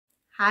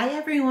Hi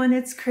everyone,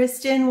 it's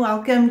Kristin.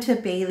 Welcome to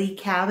Baley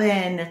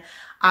Cabin.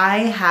 I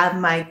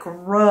have my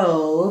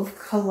Grove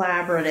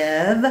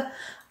collaborative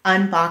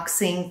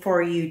unboxing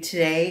for you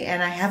today,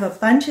 and I have a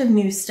bunch of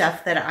new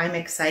stuff that I'm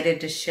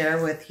excited to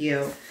share with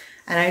you.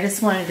 And I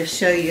just wanted to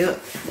show you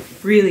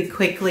really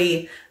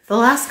quickly, the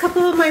last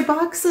couple of my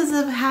boxes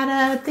have had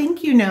a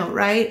thank you note,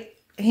 right?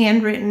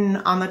 Handwritten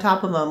on the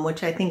top of them,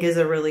 which I think is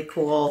a really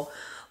cool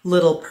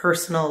little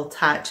personal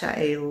touch.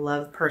 I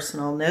love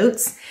personal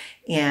notes,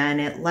 and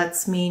it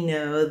lets me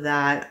know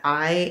that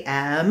I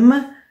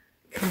am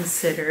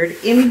considered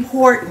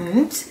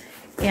important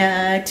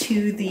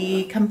to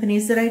the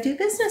companies that I do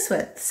business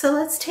with. So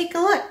let's take a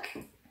look.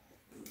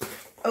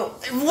 Oh,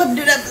 I flipped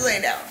it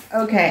upside down.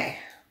 Okay.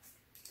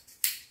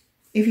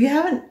 If you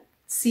haven't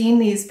seen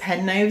these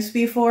pen knives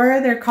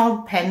before, they're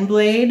called Pen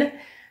Blade.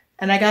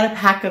 And I got a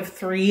pack of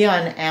 3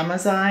 on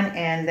Amazon,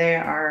 and they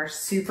are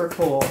super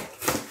cool.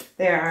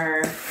 They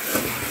are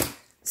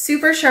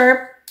super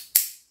sharp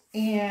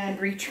and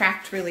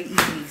retract really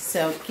easy.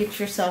 So get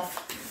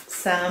yourself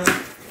some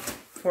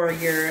for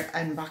your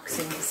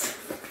unboxings.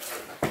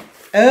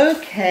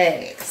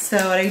 Okay,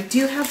 so I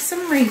do have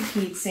some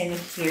repeats in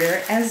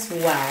here as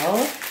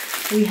well.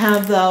 We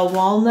have the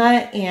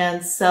walnut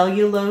and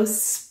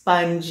cellulose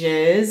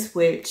sponges,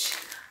 which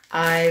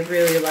I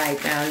really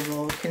like. I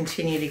will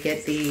continue to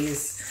get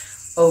these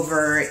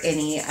over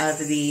any of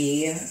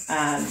the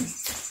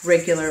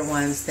regular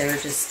ones. They're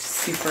just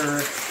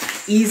super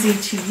easy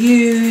to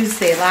use.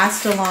 They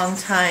last a long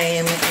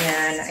time,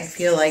 and I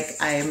feel like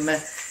I'm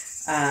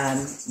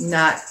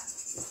not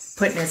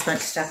putting as much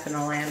stuff in a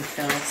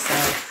landfill.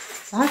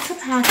 So lots of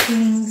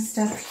packing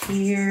stuff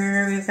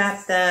here. We've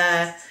got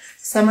the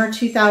Summer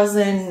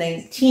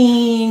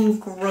 2019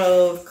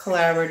 Grove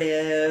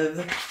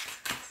Collaborative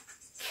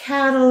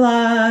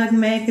catalog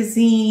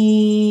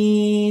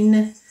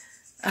magazine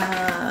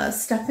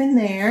stuff in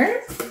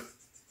there.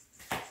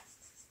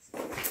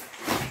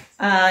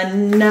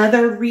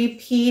 Another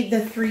repeat, the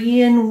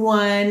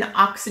 3-in-1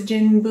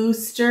 oxygen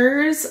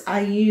boosters.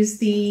 I use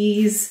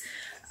these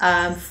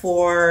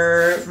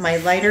for my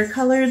lighter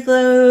colored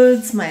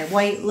loads, my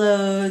white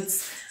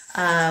loads.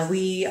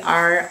 We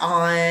are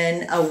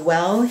on a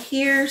well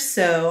here,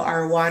 so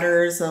our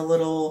water's a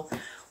little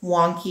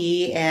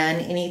wonky,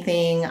 and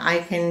anything I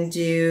can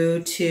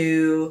do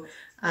to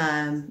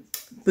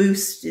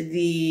boost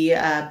the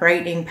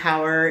brightening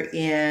power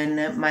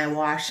in my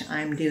wash,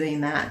 I'm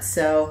doing that.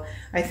 So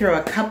I throw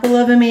a couple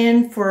of them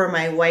in for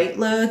my white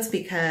loads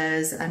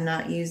because I'm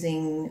not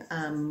using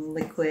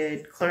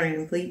liquid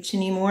chlorine bleach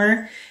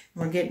anymore.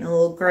 We're getting a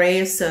little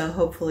gray, so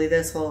hopefully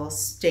this will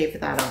stave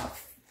that off.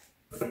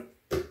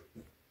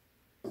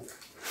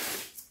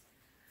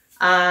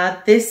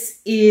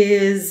 This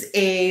is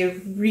a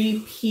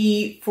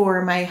repeat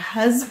for my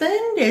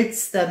husband.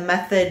 It's the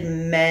Method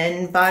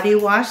Men body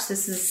wash.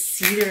 This is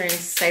cedar and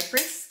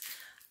cypress.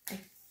 I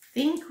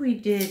think we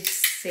did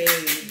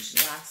sage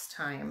last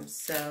time,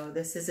 so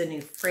this is a new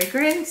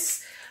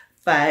fragrance,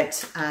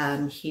 but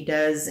he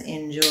does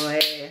enjoy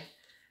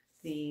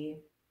the,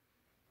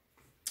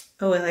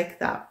 oh, I like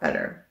that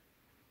better.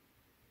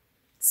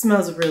 It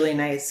smells really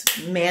nice.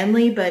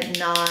 Manly, but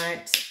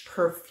not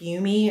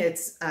perfumey.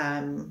 It's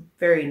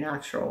very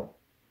natural.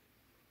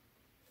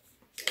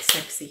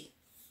 Sexy.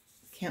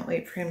 Can't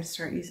wait for him to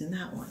start using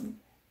that one.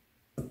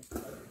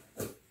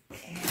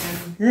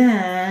 And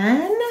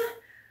then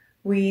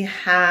we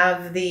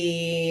have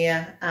the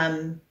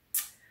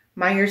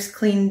Myers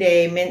Clean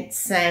Day Mint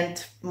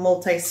Scent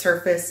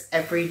Multi-Surface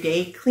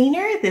Everyday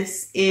Cleaner.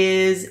 This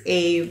is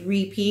a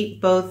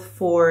repeat both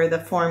for the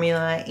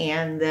formula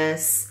and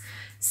this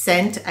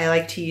scent. I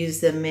like to use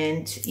the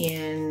mint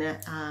in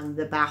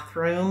the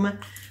bathroom.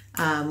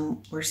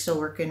 We're still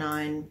working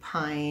on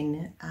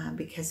pine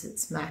because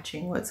it's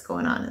matching what's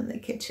going on in the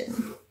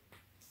kitchen.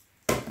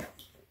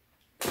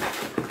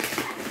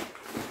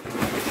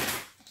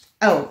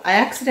 Oh, I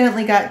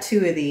accidentally got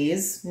 2 of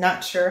these.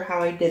 Not sure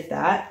how I did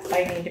that.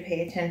 I need to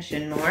pay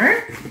attention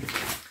more.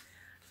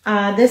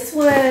 This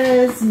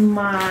was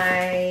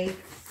my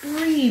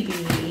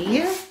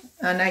freebie,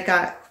 and I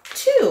got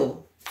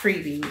 2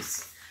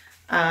 freebies.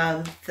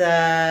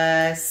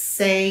 The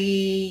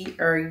Say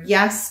or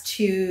Yes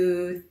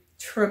to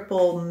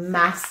Triple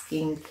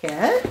Masking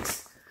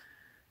Kit.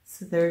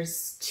 So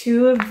there's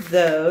 2 of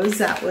those.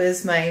 That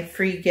was my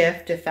free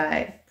gift. If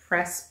I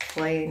press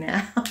play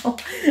now,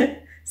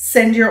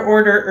 send your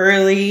order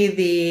early,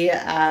 the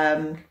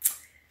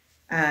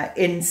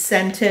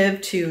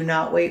incentive to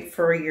not wait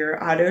for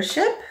your auto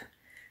ship.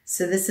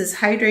 So this is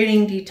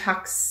hydrating,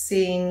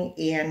 detoxing,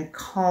 and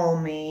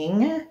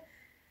calming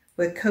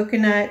with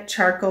coconut,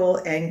 charcoal,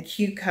 and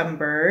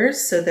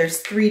cucumbers. So there's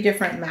 3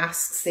 different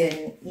masks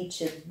in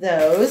each of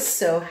those.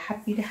 So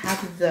happy to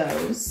have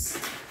those.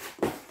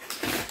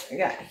 I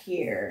got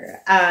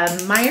here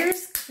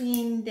Myers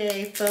Clean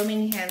Day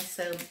Foaming Hand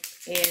Soap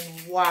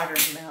in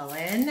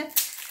Watermelon.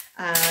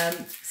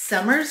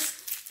 Summer's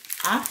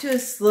off to a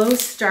slow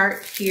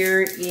start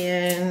here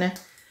in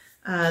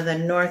the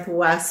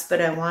Northwest,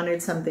 but I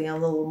wanted something a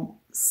little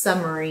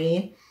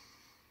summery.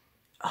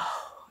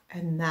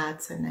 And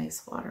that's a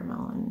nice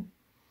watermelon.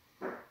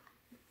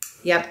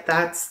 Yep,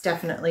 that's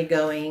definitely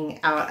going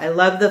out. I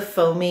love the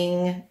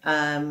foaming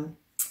hand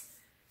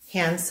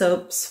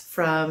soaps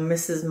from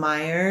Mrs.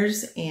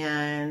 Meyer's,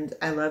 and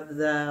I love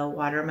the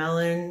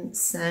watermelon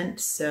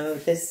scent. So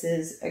this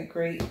is a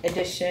great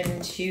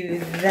addition to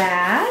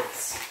that.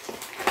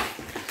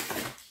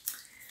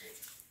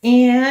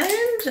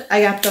 And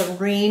I got the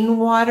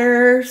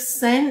rainwater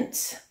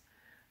scent.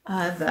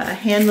 The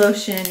hand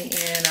lotion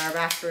in our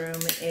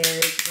bathroom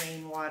is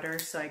rainwater,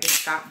 so I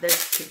just got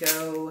this to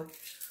go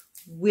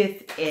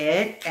with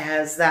it,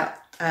 as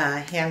that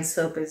hand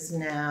soap is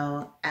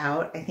now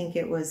out. I think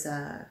it was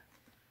I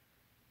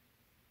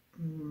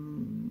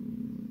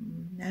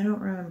don't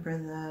remember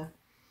the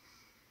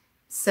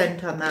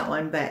scent on that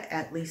one, but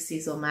at least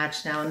these will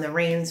match now. And the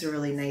rain's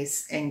really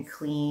nice and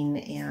clean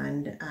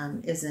and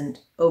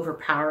isn't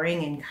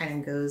overpowering and kind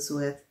of goes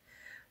with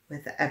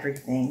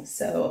everything.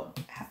 So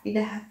happy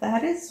to have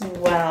that as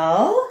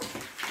well.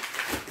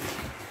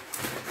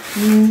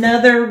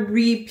 Another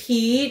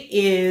repeat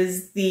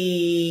is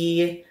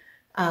the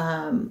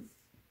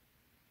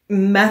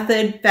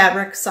Method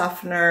fabric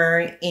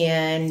softener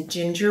in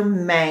ginger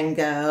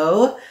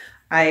mango.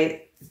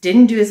 I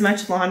didn't do as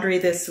much laundry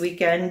this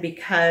weekend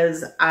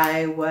because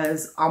I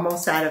was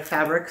almost out of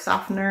fabric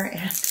softener,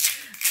 and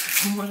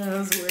I'm one of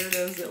those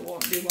weirdos that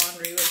won't do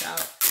laundry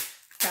without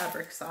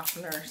fabric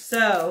softener.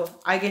 So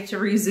I get to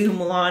resume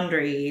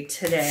laundry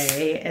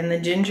today, and the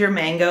ginger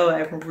mango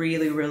I'm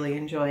really, really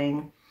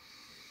enjoying.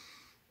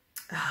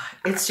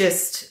 It's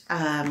just,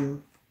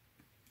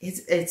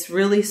 it's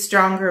really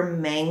stronger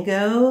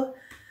mango,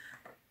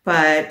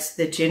 but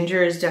the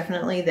ginger is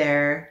definitely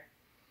there.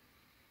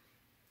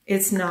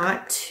 It's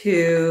not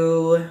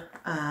too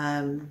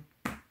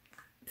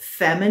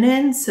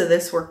feminine, so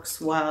this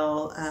works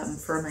well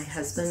for my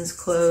husband's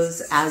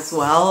clothes as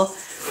well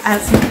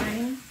as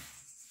mine,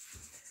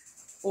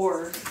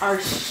 or are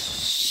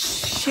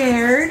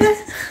shared.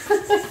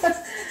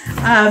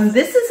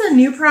 This is a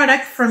new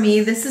product for me.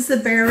 This is the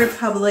Bare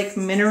Republic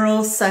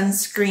Mineral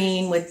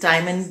Sunscreen with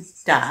Diamond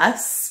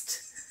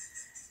Dust,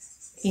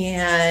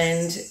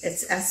 and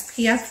it's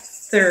SPF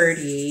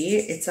 30.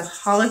 It's a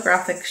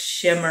holographic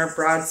shimmer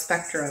broad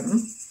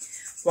spectrum,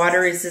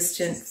 water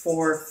resistant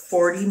for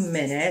 40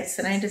 minutes.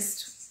 And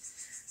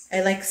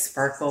I like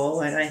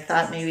sparkle, and I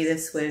thought maybe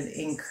this would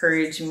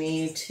encourage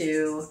me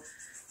to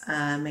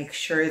make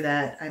sure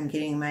that I'm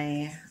getting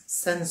my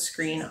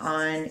sunscreen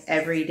on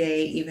every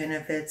day, even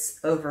if it's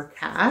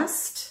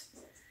overcast.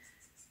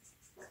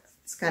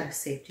 It's got a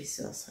safety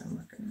seal, so I'm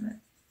looking at it.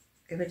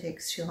 If it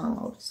takes too long,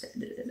 I'll just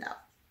edit it out.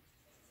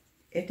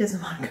 It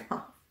doesn't want to come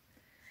off.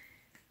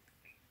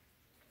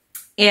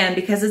 And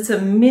because it's a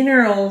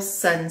mineral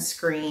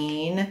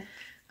sunscreen,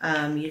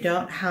 you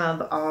don't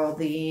have all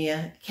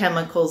the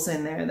chemicals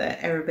in there that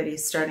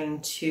everybody's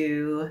starting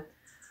to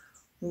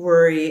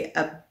worry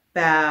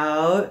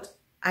about.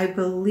 I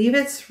believe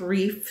it's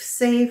Reef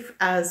safe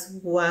as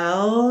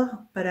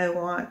well, but I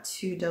want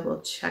to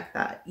double check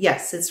that.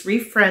 Yes, it's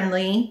Reef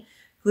friendly,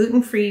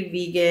 gluten-free,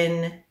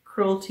 vegan,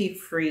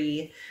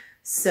 cruelty-free.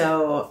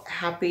 So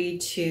happy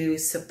to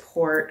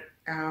support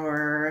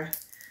our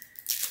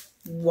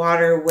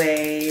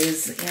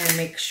waterways and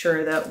make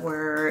sure that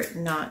we're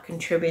not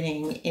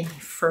contributing any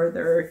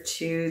further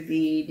to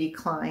the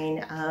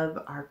decline of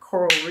our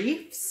coral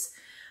reefs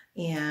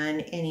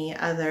and any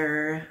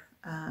other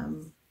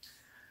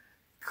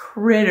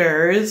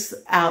critters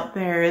out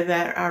there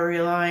that are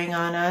relying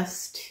on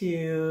us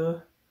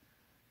to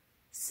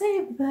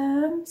save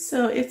them.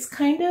 So it's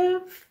kind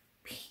of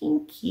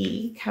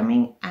pinky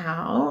coming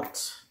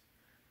out.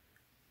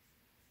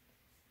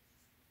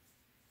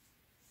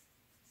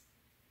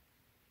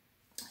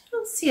 I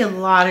don't see a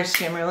lot of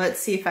shimmer. Let's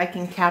see if I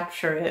can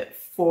capture it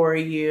for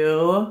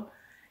you.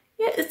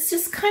 Yeah, it's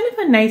just kind of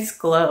a nice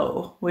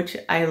glow, which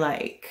I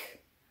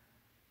like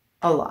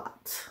a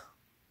lot.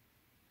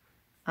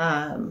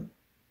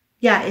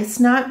 Yeah, it's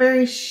not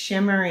very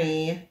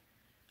shimmery,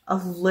 a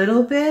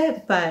little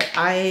bit, but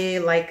I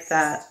like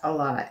that a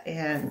lot.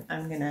 And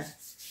I'm gonna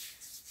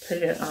put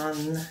it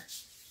on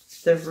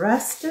the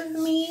rest of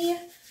me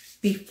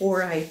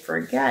before I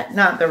forget.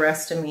 Not the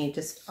rest of me,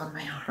 just on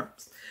my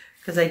arms.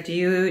 Because I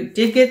did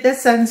get the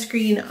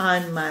sunscreen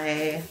on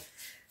my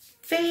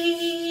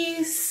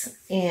face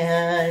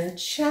and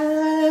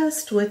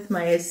chest with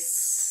my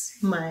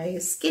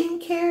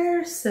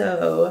skincare.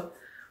 So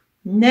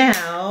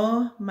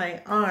now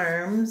my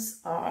arms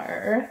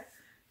are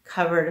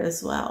covered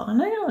as well. And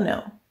I don't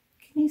know,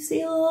 can you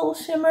see a little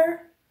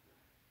shimmer?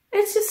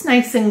 It's just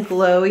nice and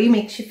glowy,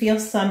 makes you feel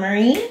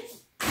summery.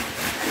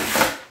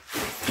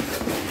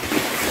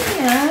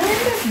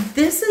 And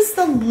this is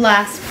the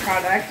last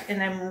product,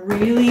 and I'm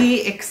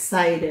really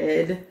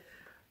excited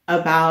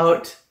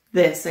about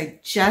this. I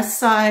just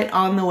saw it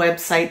on the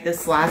website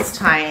this last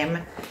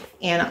time,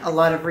 and a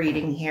lot of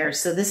reading here.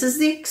 So this is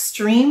the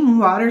Extreme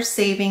Water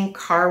Saving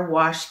Car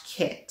Wash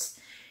Kit.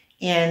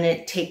 And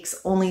it takes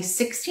only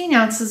 16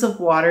 ounces of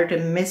water to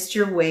mist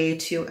your way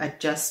to a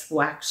Just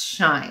Wax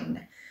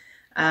Shine.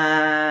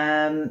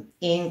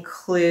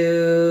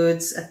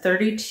 includes a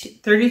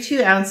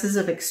 32 ounces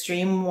of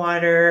extreme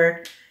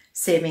water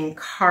saving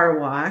car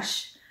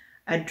wash,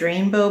 a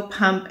drainbow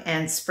pump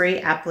and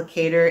spray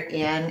applicator,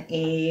 and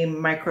a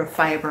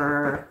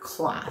microfiber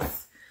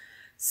cloth.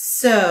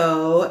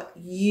 So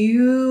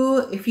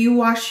if you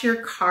wash your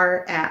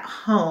car at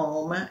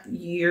home,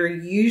 you're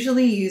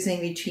usually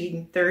using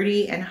between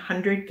 30 and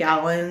 100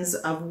 gallons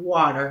of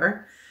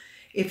water.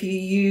 If you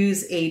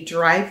use a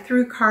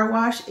drive-through car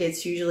wash,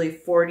 it's usually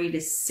 40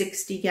 to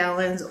 60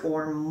 gallons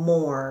or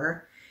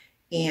more.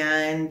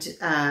 And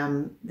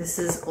this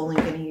is only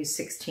going to use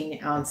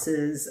 16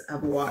 ounces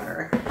of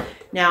water.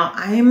 Now,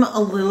 I'm a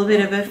little bit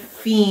of a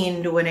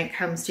fiend when it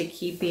comes to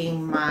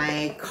keeping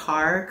my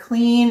car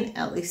clean,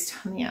 at least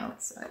on the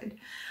outside.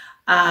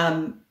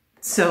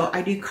 So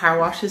I do car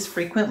washes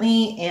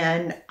frequently,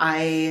 and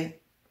I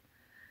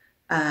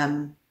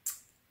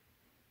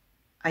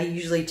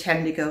usually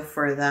tend to go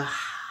for the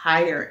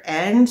higher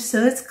end.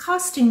 So it's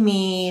costing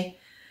me,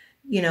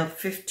 you know,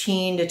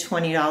 $15 to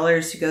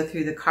 $20 to go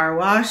through the car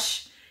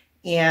wash.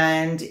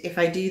 And if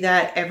I do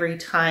that every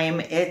time,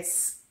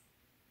 it's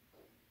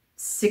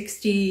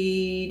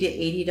 $60 to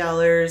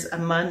 $80 a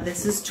month.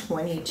 This is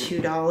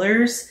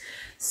 $22.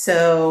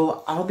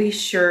 So I'll be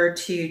sure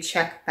to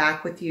check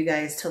back with you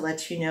guys to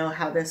let you know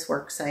how this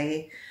works.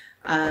 I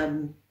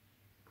am,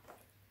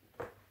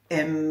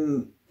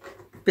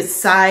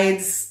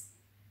 besides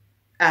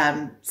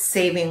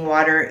saving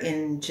water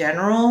in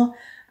general,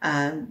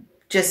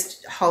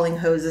 just hauling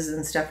hoses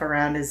and stuff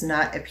around is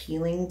not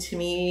appealing to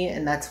me,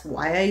 and that's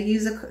why I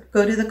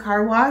go to the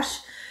car wash.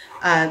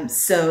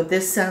 So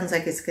this sounds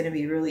like it's going to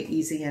be really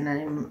easy, and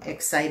I'm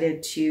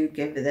excited to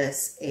give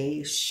this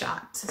a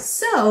shot.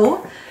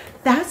 So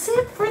that's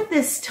it for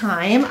this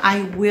time.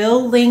 I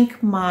will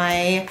link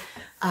my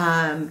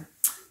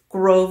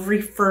Grove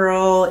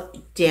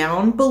referral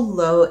down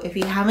below. If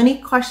you have any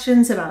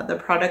questions about the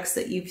products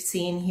that you've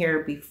seen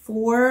here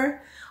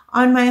before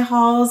on my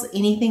hauls,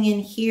 anything in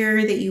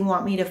here that you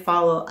want me to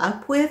follow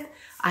up with,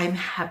 I'm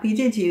happy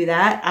to do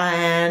that.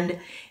 And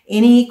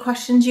any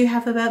questions you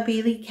have about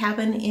Baley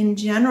Cabin in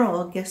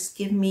general, just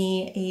give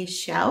me a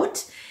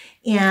shout.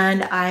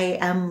 And I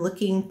am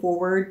looking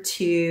forward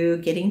to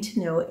getting to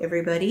know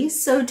everybody.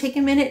 So take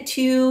a minute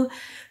to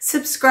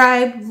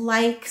subscribe,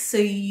 like, so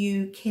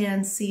you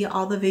can see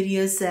all the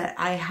videos that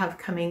I have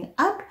coming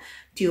up.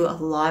 Do a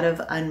lot of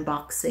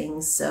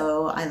unboxings,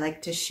 so I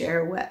like to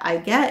share what I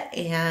get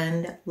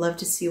and love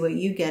to see what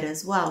you get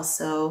as well.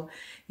 So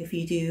if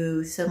you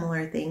do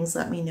similar things,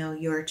 let me know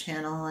your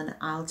channel and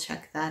I'll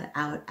check that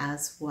out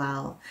as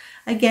well.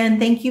 Again,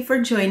 thank you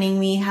for joining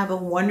me. Have a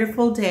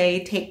wonderful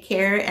day. Take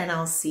care, and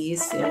I'll see you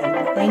soon.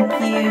 Thank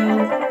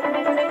you.